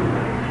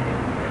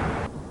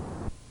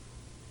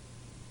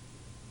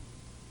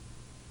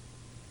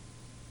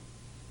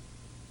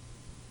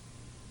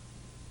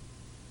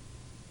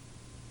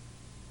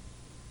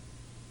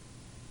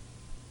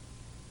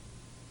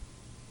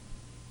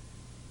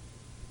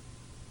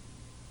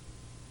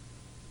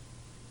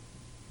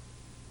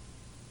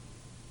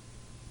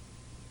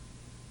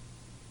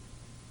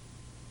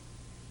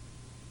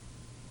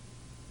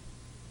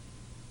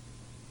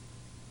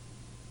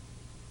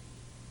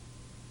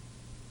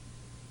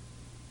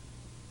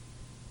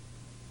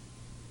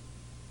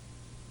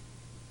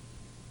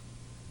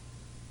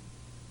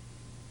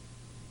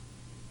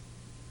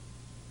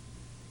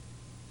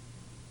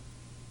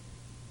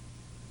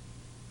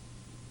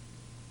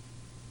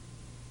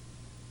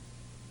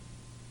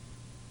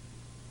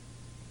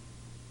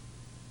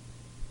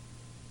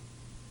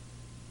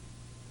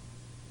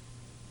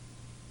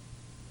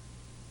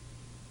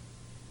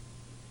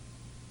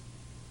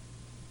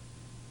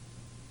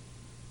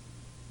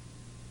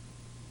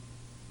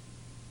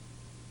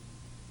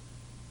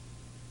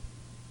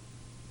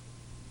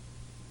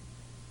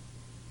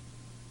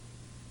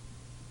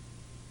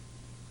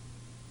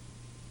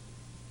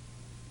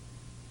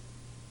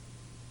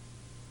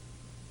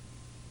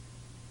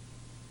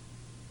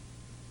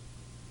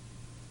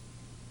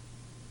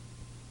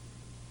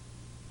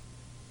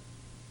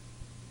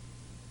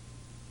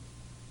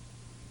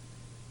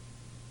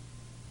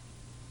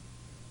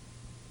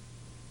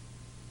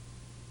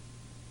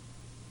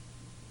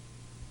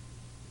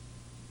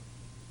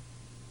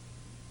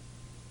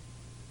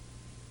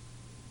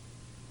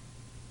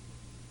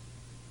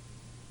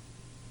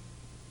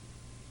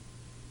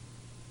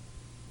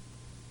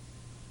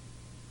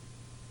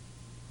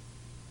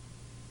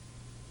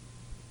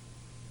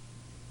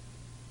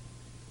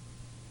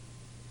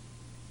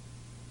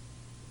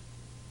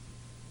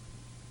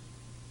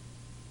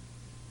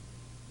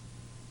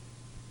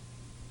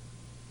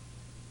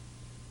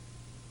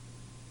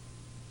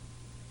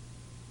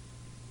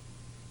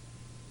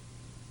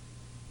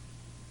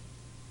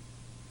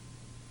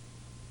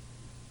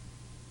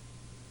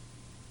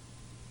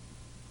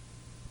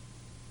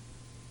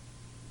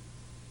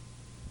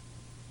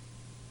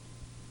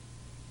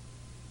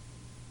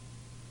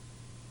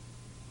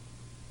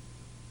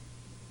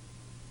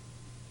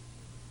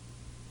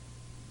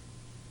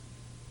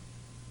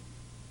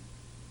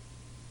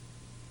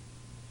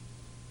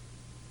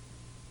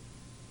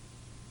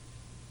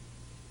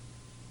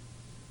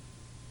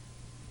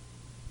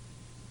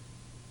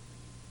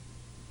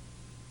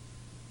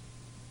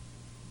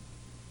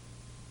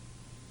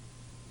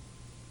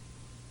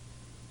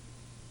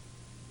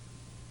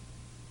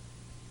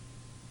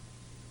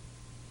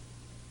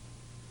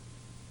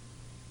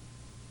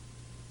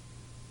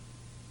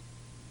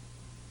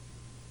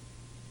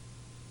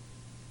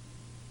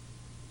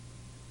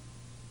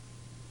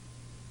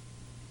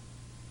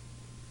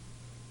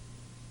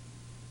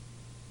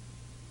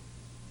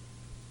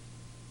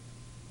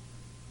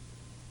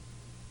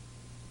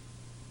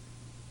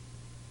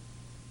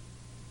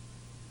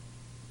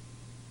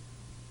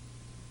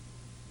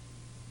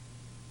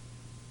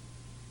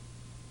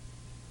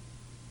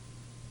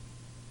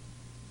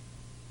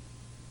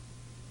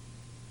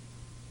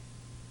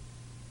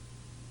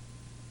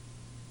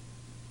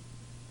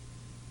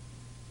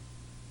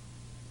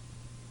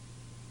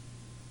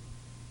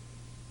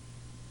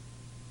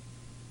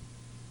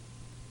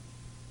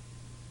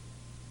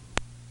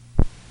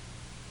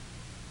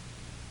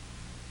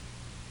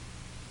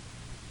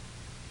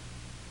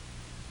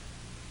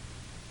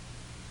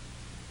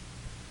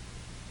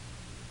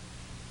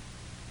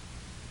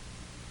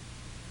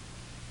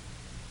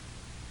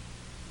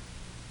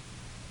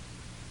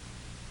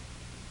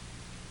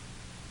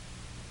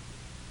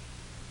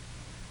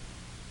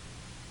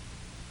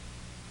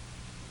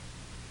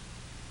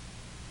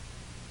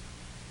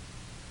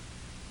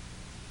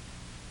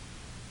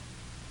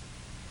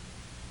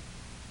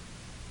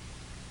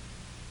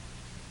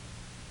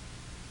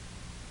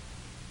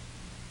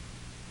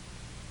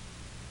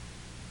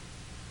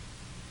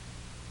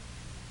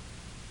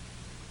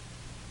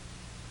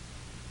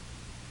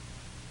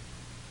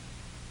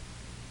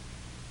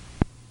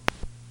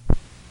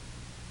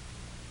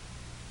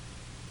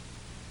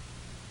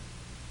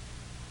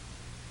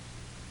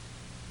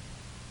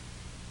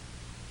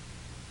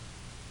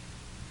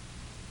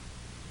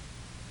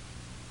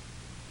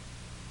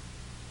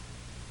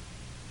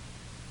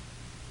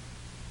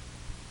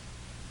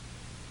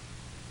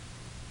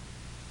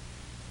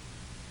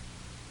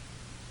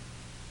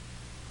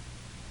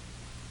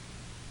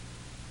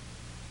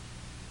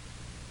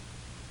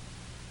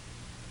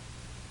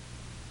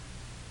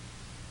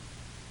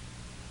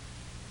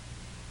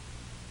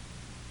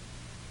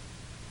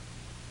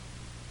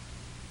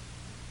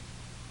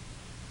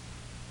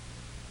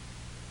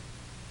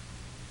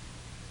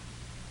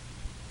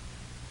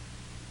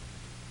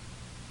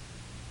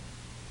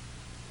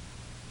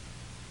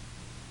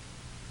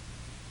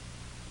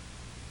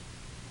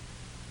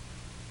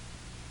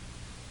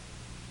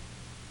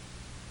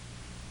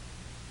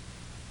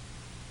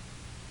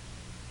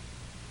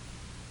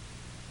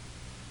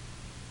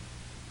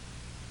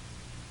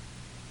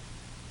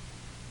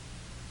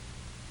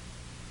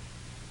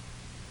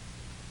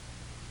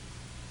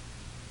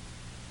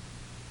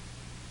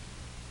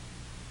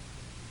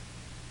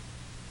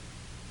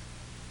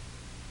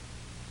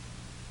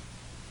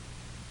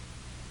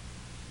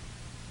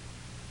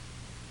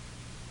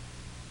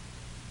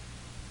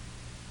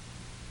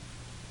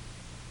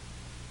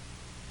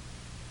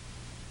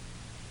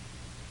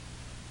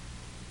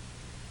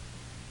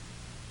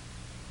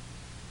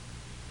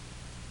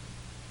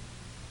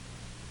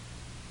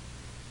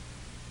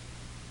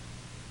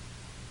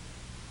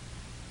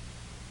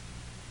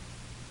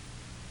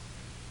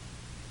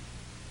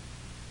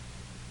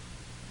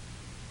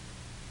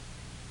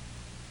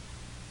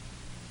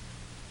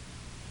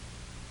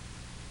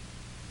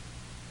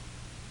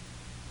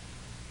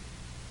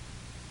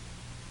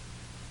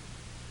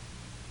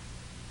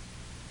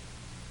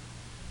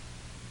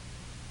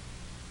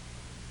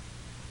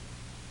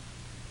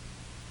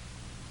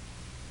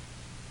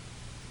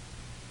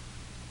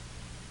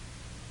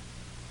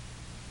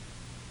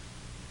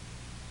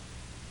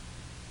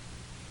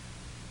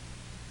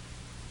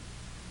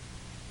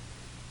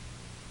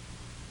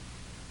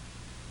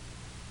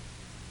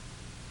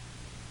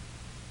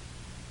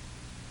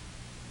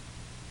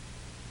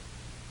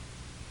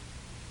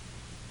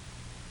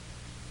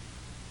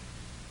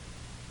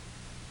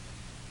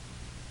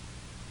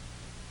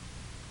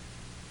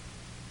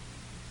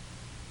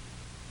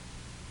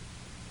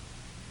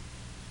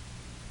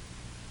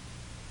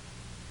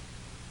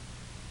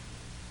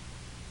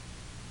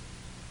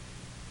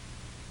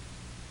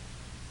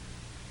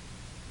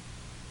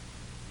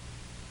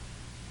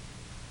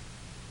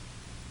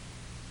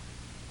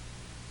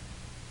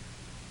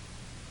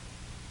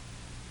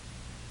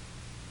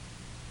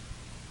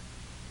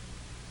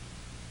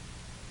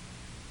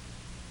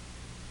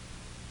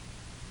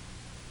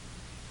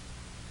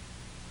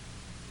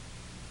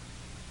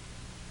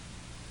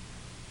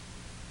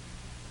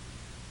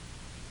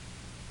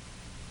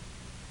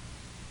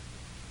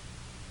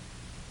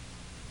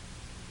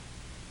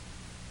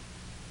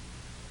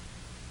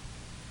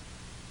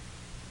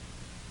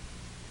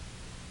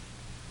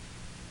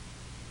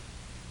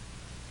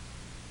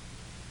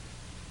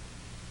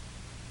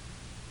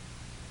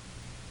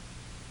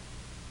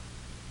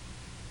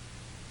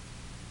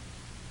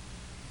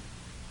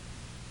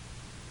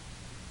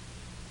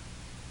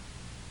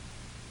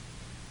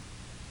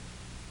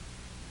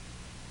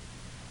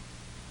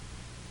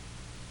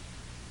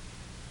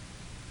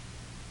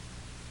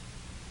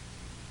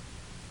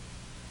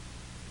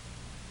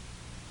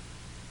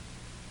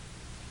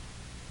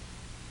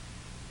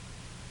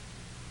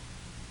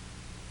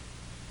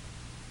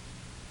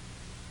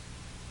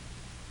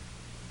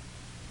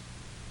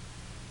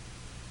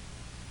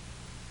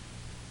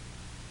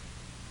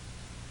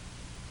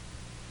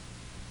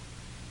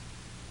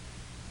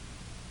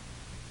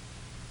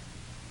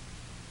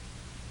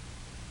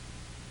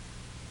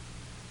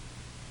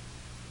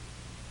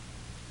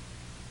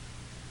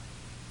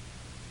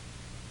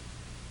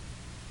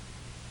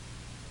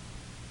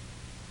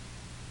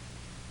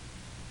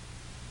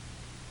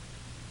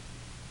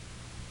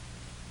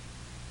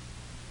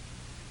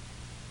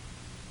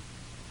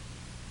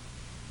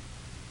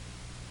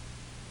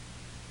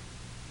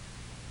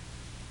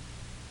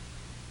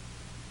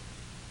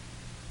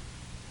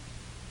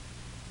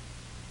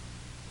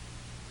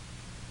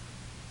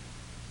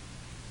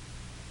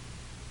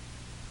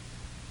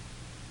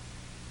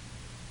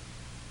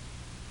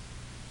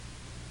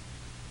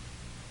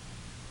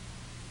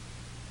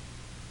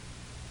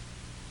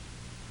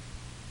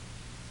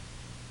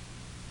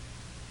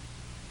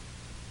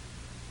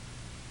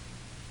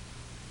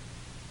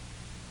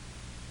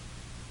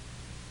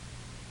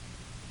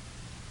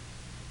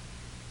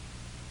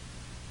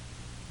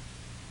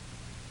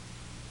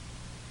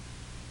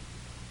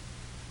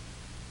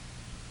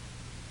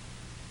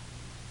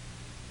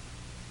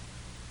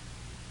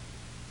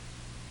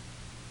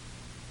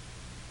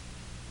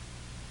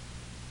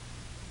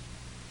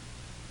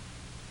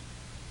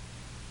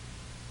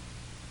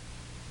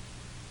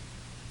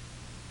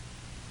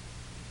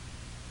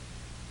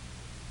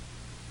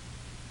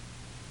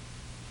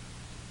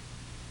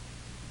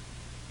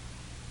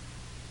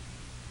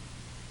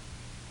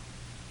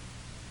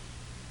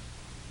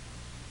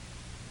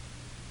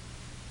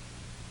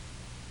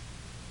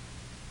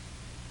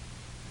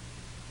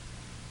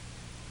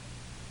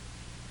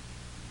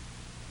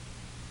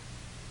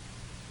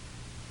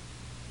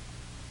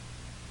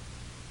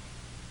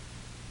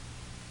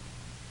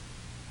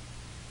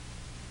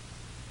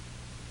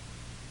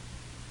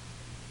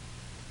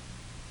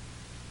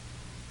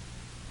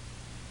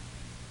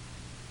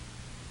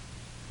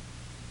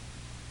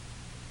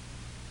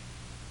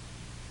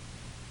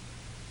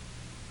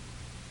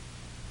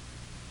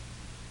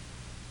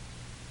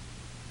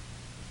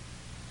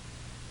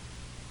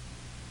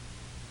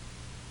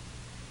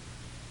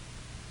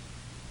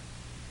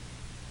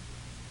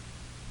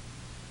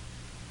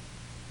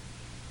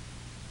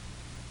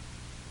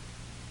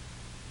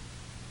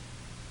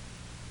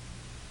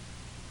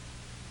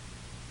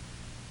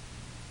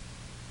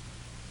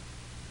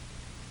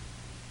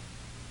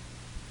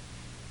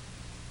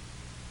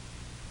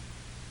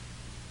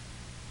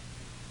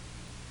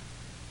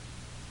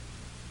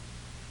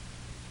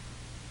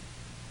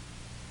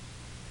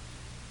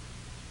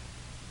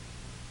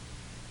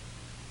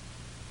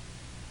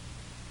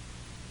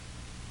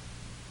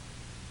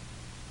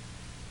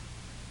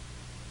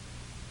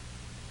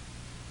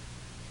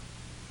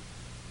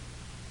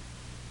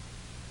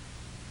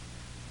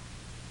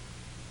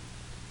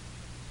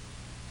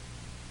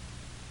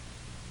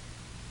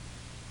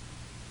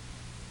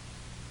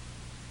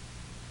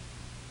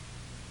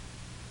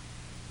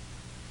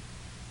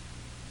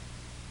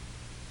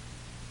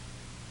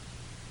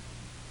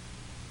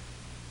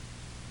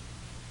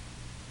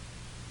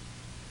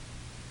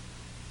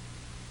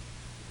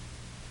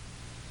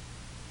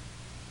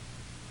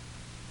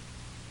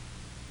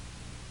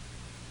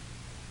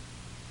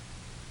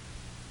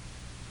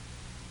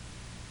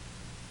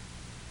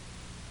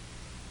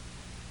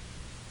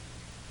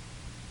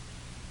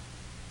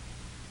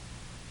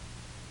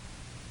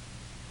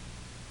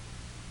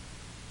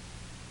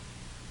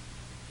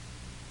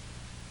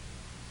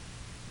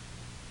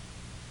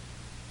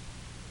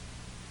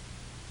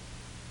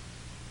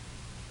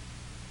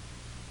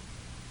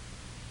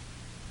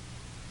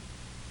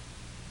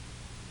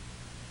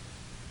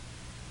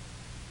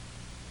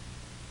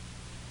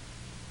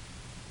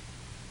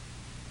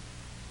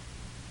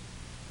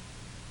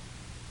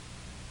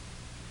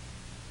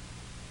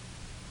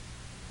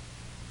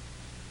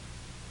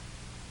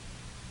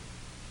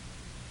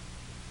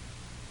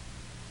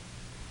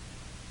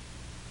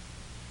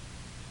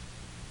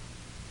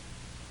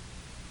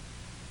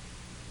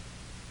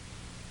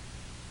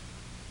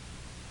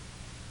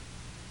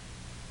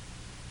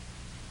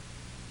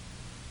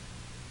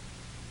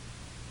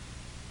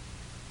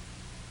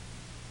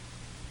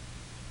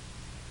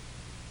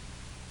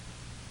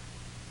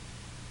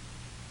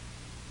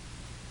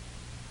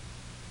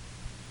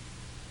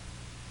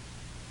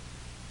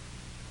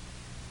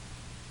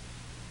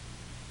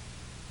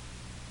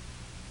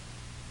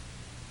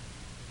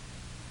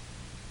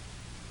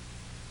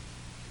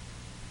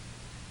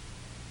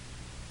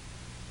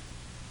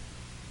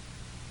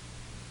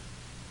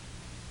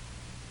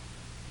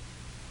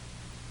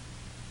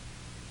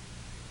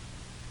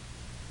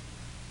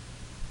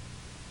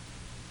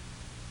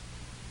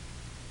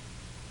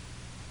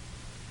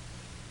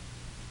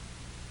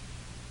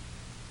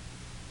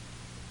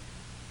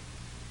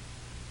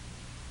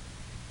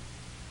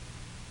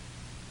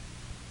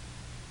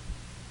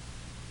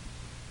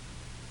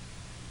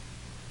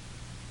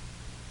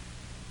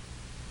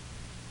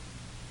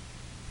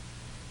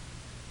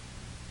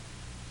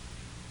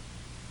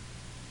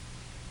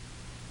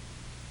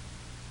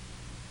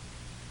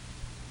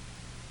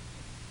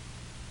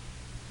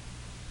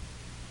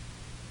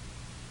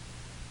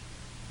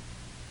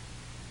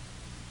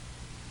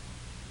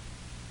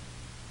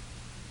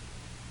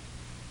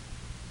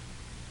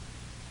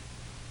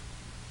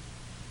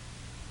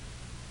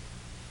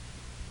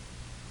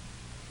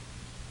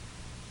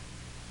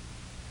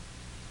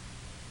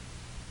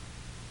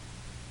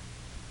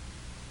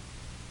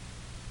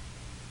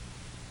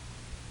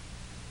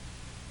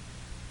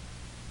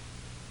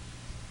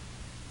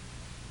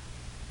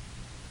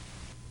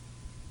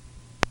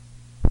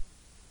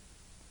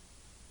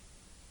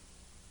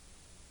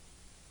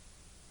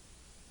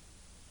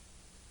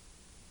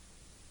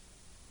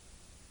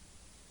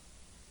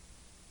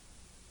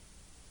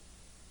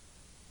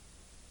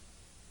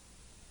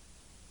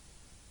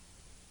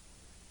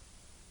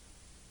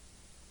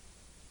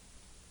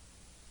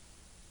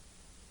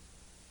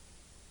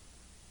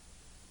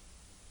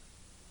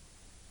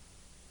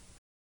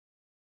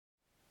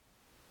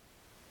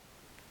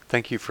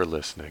 Thank you for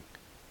listening.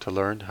 To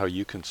learn how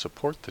you can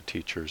support the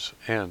teachers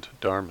and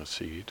Dharma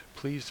Seed,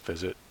 please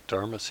visit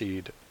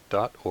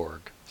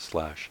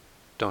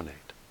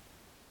dharmaseed.org/donate.